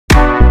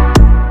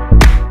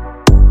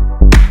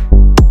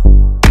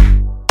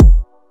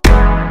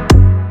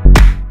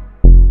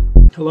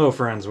Hello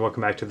friends, welcome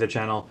back to the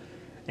channel,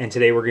 and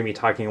today we're going to be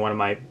talking about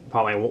my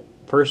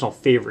personal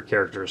favorite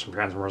characters from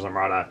Transformers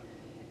Armada,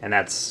 and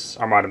that's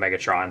Armada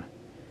Megatron.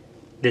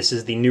 This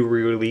is the new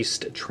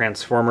re-released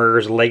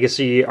Transformers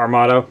Legacy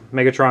Armada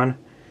Megatron,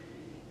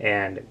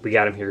 and we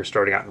got him here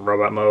starting out in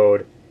robot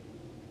mode,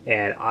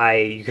 and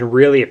you can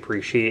really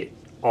appreciate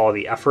all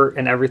the effort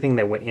and everything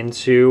that went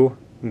into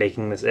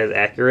making this as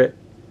accurate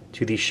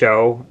to the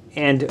show,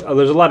 and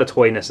there's a lot of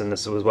toyness in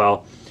this as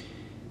well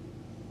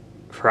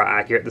for how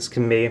accurate this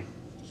can be.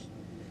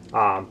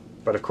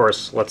 But of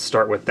course, let's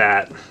start with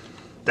that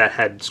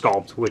head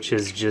sculpt, which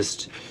is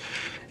just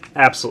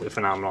absolutely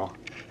phenomenal.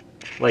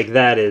 Like,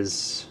 that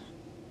is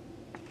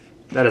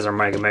our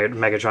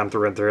Megatron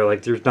through and through.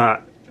 Like, there's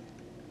not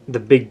the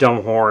big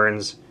dumb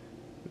horns,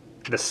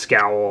 the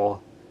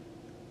scowl,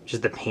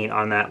 just the paint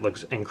on that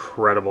looks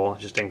incredible,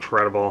 just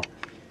incredible.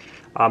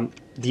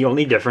 The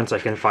only difference I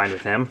can find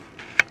with him,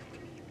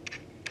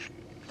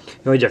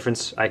 the only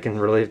difference I can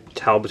really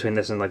tell between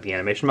this and like the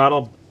animation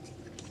model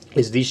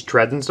is these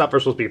treads and stuff are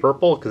supposed to be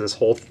purple, because his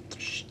whole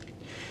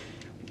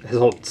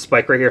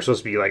spike right here is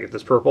supposed to be like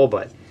this purple,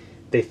 but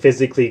they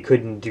physically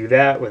couldn't do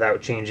that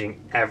without changing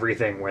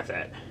everything with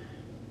it.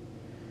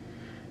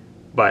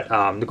 But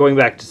going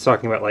back to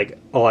talking about like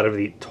a lot of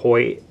the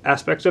toy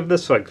aspects of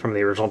this, like from the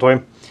original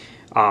toy,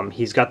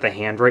 he's got the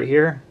hand right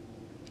here,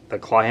 the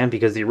claw hand,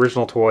 because the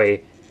original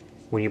toy,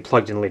 when you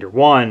plugged in Leader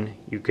 1,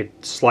 you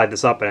could slide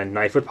this up and a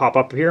knife would pop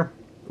up here,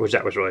 which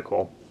that was really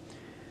cool.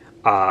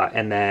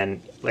 And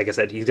then, like I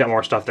said, he's got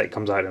more stuff that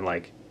comes out in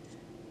like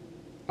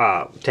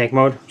tank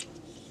mode,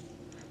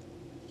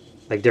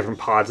 like different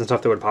pods and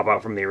stuff that would pop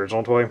out from the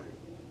original toy.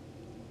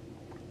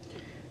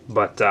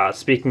 But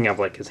speaking of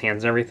like his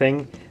hands and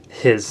everything,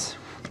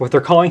 what they're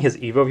calling his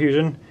Evo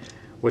Fusion,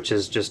 which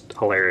is just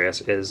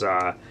hilarious, is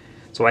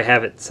so I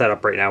have it set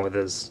up right now with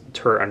his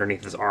turret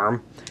underneath his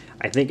arm.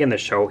 I think in the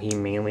show he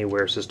mainly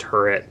wears his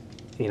turret,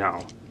 you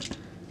know,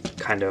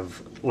 kind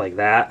of like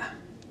that.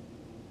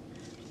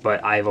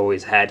 But I've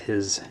always had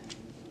his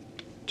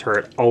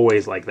turret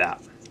always like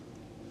that.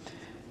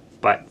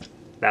 But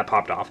that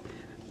popped off.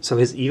 So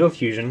his Evo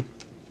Fusion,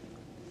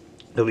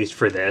 at least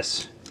for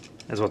this,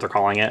 is what they're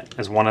calling it,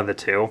 is one of the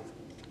two.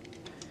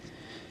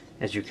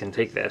 As you can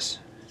take this,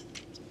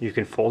 you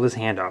can fold his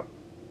hand up,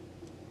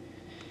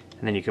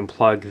 and then you can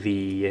plug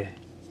the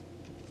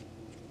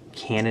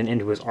cannon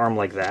into his arm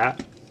like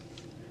that,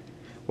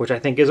 which I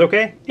think is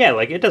okay. Yeah,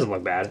 like, it doesn't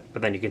look bad.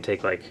 But then you can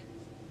take like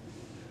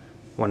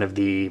one of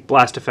the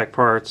blast effect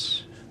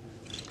parts,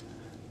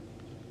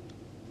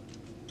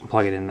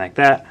 plug it in like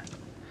that.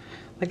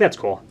 Like, that's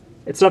cool.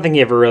 It's nothing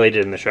he ever really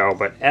did in the show,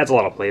 but adds a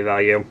lot of play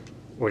value,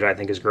 which I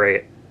think is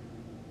great.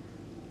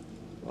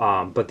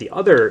 But the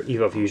other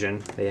Evo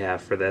Fusion they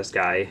have for this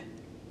guy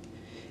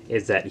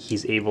is that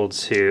he's able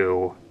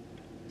to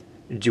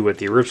do what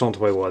the original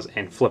toy was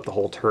and flip the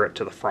whole turret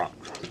to the front.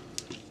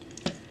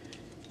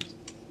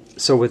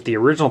 So with the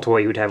original toy,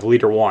 you would have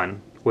Leader 1,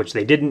 which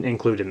they didn't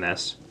include in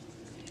this,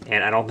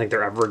 and I don't think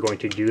they're ever going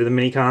to do the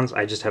minicons.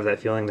 I just have that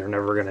feeling they're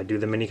never going to do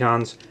the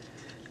minicons,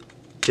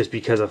 just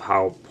because of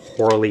how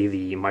poorly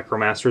the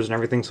Micromasters and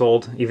everything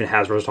sold. Even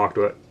Hasbro's talked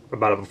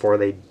about it before.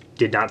 They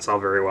did not sell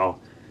very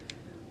well.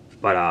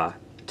 But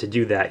to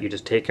do that, you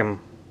just take them,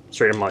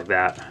 straighten them like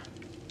that,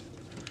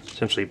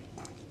 essentially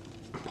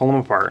pull them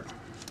apart.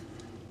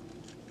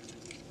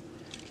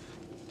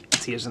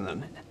 See,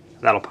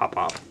 that'll pop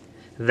off.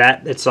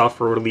 That itself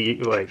really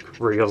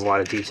reveals a lot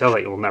of detail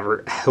that you'll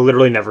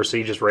literally never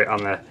see, just right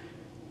on the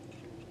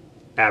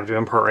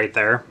abdomen part right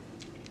there.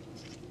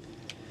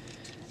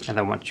 And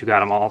then once you got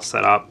them all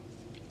set up,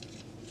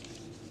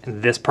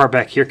 and this part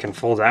back here can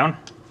fold down,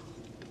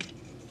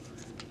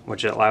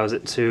 which allows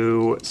it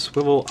to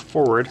swivel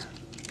forward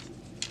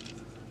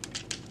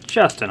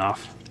just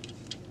enough,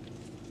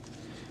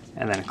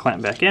 and then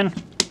clamp back in,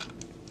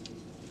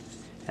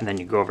 and then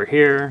you go over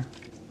here,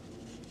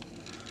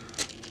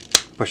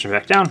 push it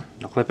back down,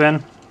 it'll clip in,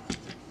 and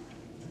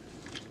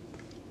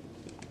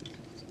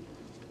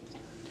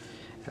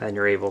then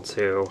you're able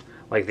to,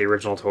 like the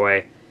original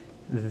toy,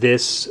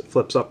 this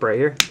flips up right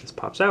here, this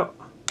pops out,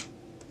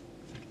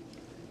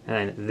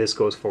 and then this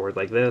goes forward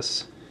like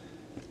this,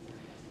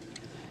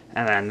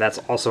 and then that's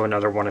also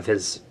another one of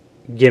his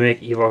gimmick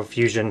Evo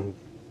Fusion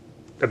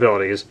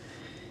abilities.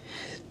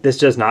 This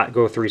does not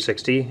go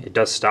 360, it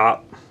does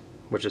stop,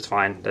 which is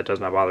fine, that does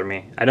not bother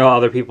me. I know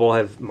other people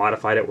have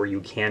modified it where you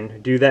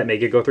can do that,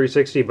 make it go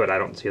 360, but I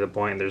don't see the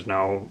point. I'm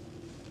not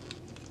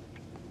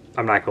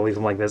going to leave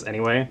them like this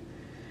anyway.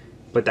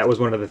 But that was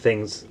one of the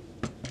things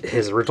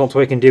his original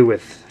toy can do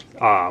with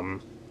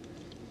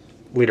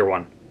Leader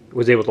 1. It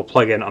was able to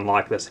plug in,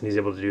 unlock this, and he's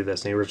able to do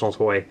this. In the original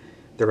toy,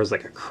 there was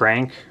like a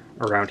crank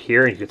around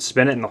here, and you could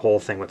spin it, and the whole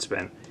thing would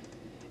spin.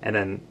 And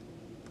then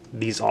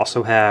these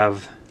also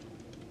have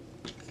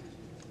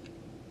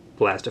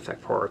blast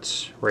effect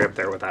parts right up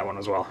there with that one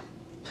as well.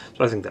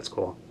 So I think that's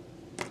cool.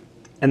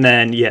 And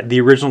then, yeah,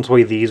 the original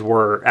toy, these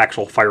were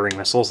actual firing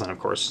missiles, and of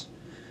course,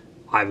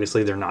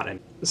 obviously they're not in.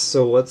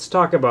 So let's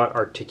talk about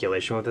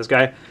articulation with this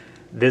guy.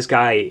 This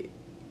guy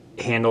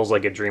handles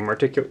like a dream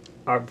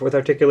with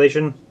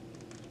articulation,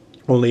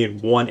 only in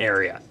one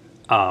area.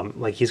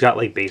 Like he's got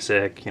like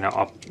basic, you know,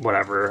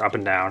 up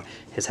and down.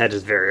 His head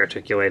is very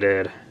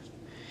articulated.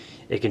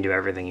 It can do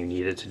everything you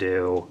need it to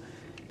do.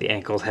 The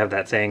ankles have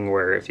that thing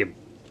where if you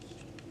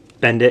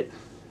bend it,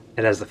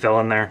 it has the fill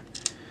in there.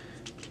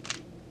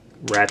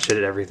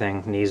 Ratcheted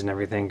everything, knees and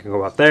everything can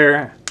go up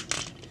there.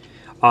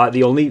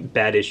 The only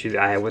bad issue that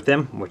I have with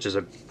him, which is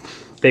a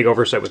big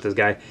oversight with this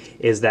guy,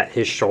 is that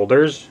his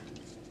shoulders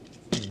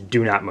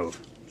do not move.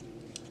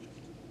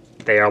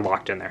 They are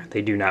locked in there.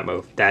 They do not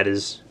move. That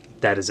is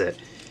it.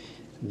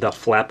 The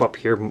flap up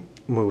here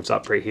moves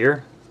up right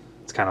here.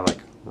 It's kind of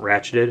like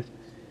ratcheted,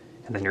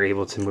 and then you're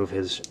able to move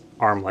his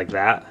arm like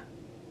that.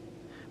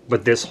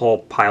 But this whole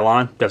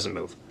pylon doesn't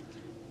move.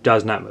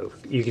 Does not move.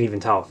 You can even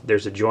tell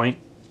there's a joint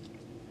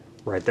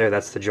right there.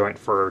 That's the joint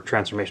for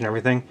transformation and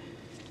everything.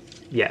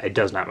 Yeah, it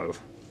does not move.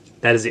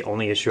 That is the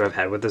only issue I've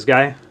had with this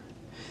guy,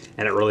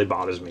 and it really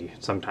bothers me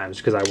sometimes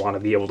because I want to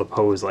be able to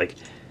pose like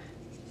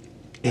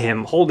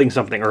him holding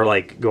something or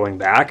like going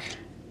back,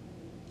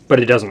 but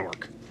it doesn't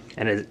work,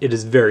 and it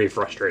is very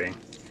frustrating.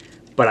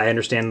 But I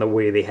understand the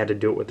way they had to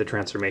do it with the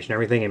transformation and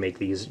everything and make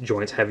these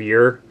joints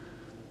heavier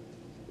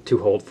to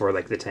hold for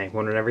like the tank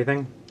mode and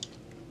everything.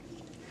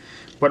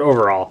 But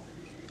overall,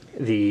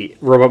 the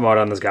robot mode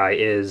on this guy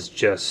is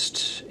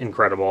just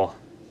incredible.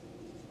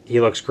 He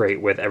looks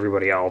great with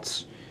everybody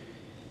else.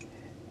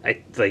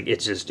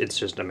 It's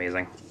just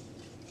amazing.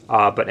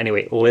 But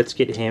anyway, let's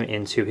get him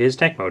into his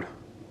tank mode.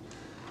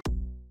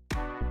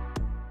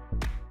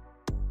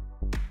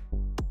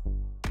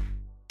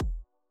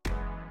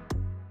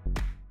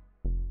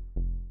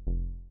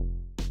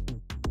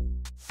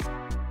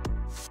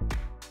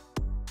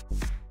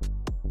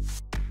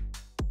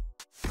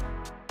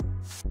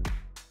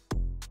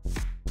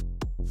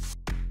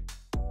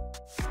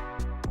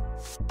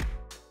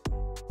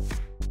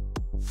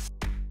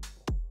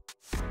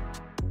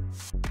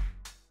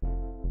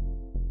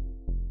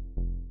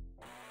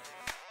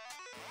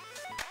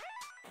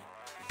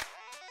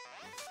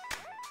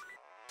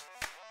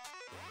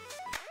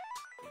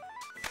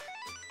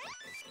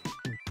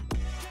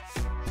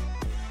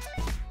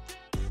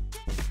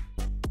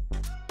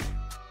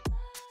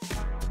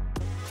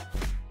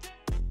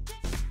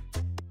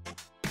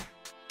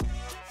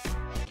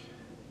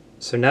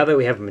 So now that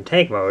we have him in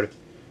tank mode,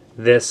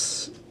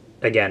 this,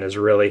 again, is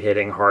really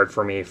hitting hard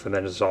for me for the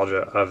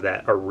nostalgia of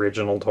that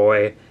original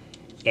toy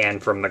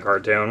and from the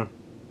cartoon.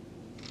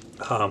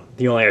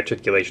 The only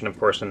articulation, of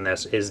course, in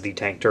this is the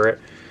tank turret,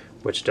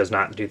 which does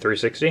not do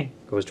 360.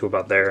 Goes to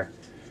about there.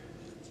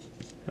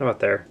 And about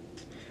there.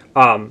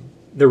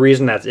 The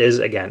reason that is,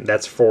 again,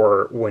 that's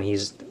for when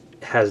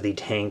has the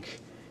tank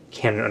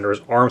cannon under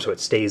his arm so it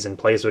stays in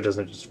place so it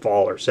doesn't just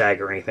fall or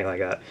sag or anything like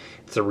that.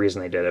 It's the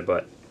reason they did it,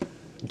 but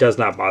it does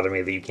not bother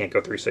me that you can't go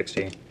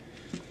 360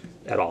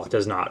 at all. It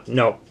does not.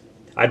 No.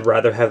 I'd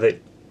rather have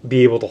it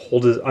be able to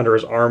hold it under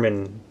his arm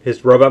in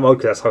his robot mode,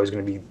 because that's how he's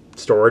going to be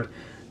stored,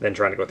 than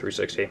trying to go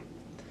 360.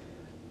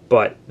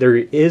 But there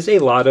is a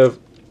lot of,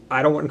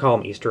 I don't want to call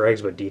them Easter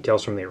eggs, but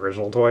details from the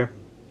original toy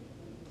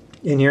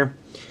in here.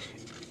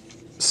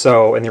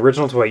 So in the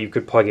original toy, you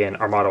could plug in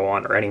Armada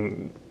 1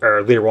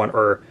 or Leader 1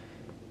 or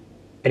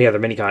any other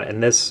Minicon.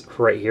 And this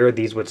right here,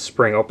 these would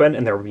spring open,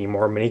 and there would be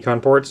more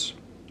Minicon ports.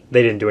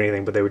 They didn't do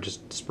anything, but they would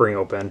just spring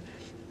open.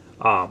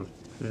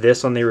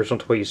 This on the original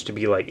toy used to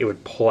be like, it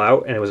would pull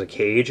out, and it was a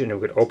cage, and it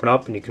would open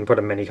up, and you can put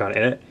a Minicon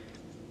in it.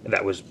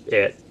 That was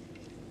it.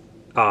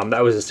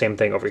 That was the same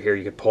thing over here.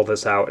 You could pull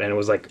this out, and it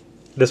was like,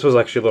 this was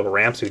actually a little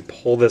ramp, so you'd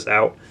pull this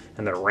out,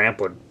 and the ramp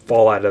would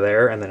fall out of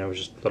there, and then it was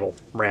just a little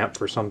ramp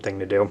for something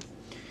to do.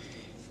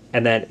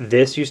 And then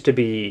this used to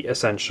be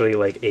essentially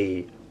like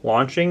a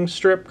launching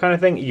strip kind of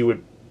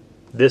thing.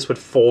 This would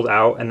fold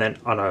out, and then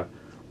on a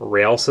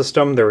rail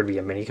system there would be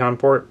a Minicon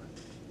port.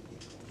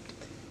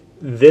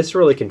 This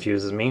really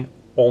confuses me,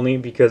 only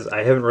because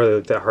I haven't really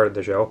looked that hard at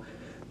the show,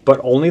 but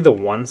only the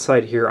one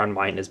side here on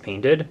mine is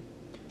painted,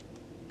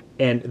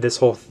 and this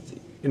whole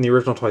in the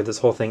original toy this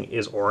whole thing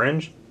is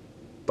orange,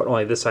 but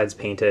only this side's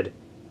painted.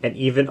 And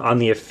even on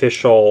the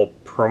official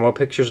promo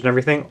pictures and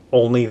everything,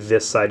 only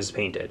this side is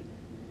painted.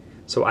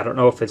 So I don't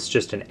know if it's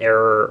just an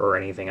error or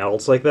anything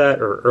else like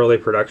that, or early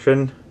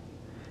production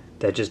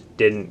that just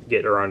didn't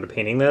get around to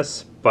painting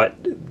this, but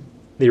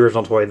the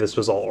original toy, this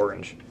was all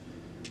orange.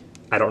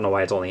 I don't know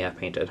why it's only half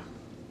painted.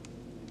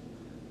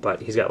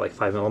 But he's got like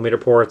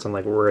 5mm ports and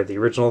like where the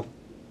original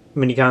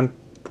Minicon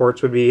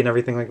ports would be and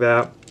everything like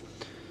that.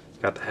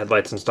 Got the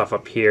headlights and stuff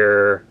up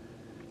here.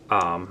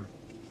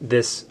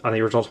 This, on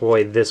the original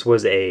toy, this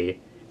was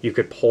you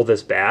could pull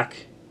this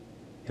back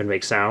and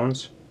make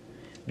sounds.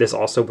 This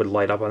also would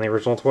light up on the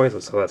original toy,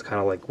 so that's kind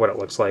of like what it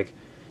looks like.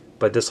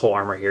 But this whole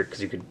arm right here,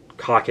 because you could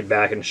cock it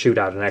back and shoot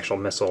out an actual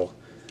missile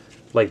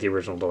like the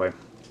original toy.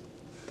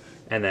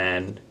 And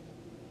then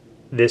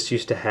this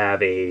used to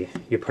have you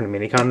put a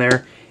Minicon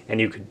there, and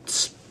you could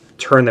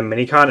turn the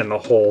Minicon and the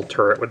whole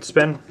turret would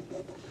spin.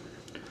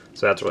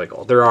 So that's really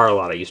cool. There are a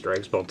lot of Easter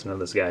eggs built into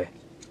this guy,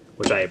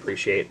 which I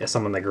appreciate as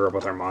someone that grew up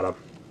with Armada.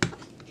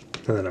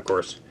 And then, of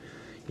course,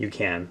 you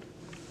can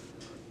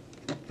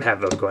have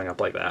those going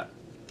up like that.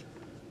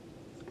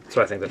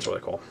 So I think that's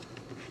really cool.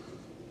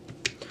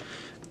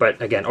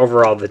 But again,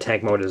 overall, the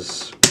tank mode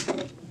is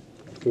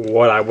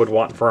what I would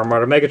want for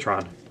Armada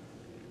Megatron.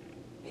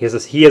 He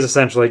is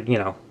essentially, you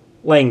know,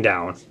 laying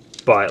down,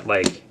 but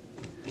like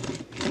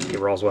he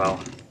rolls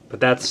well. But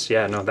that's,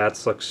 yeah, no,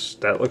 that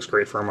looks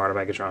great for Armada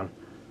Megatron.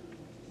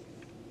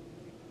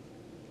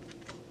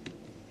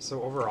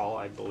 So overall,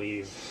 I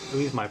believe, at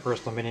least my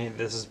personal opinion,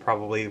 this is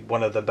probably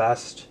one of the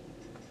best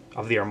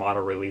of the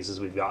Armada releases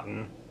we've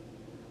gotten.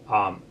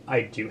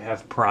 I do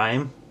have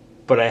Prime,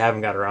 but I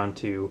haven't got around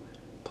to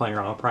playing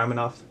around with Prime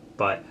enough.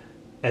 But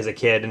as a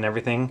kid and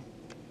everything,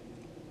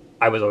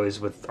 I was always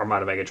with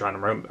Armada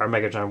Megatron. Our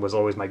Megatron was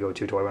always my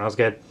go-to toy when I was a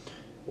kid,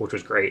 which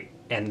was great.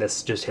 And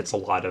this just hits a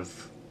lot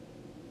of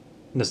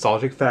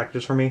nostalgic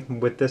factors for me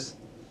with this.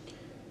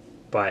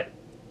 But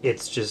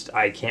it's just,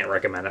 I can't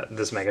recommend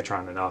this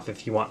Megatron enough.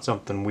 If you want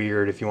something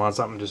weird, if you want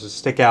something just to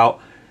stick out,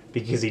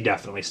 because he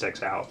definitely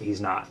sticks out.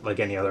 He's not like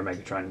any other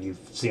Megatron you've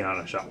seen on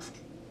a shelf.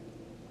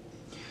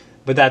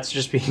 But that's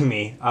just being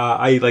me.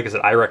 Like I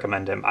said, I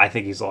recommend him. I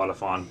think he's a lot of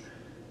fun.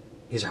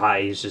 He's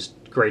high. He's just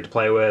great to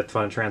play with,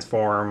 fun to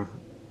transform,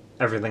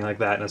 everything like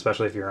that, and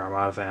especially if you're an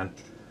Armada fan.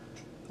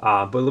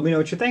 But let me know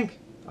what you think.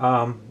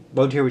 Love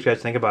to hear what you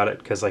guys think about it,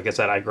 because like I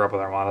said, I grew up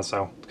with Armada,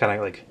 so it's kind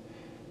of like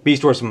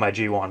Beast Wars was my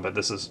G1, but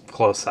this is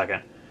close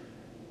second.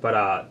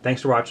 But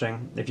thanks for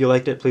watching. If you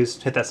liked it,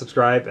 please hit that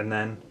subscribe, and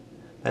then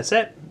that's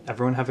it.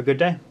 Everyone have a good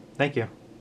day. Thank you.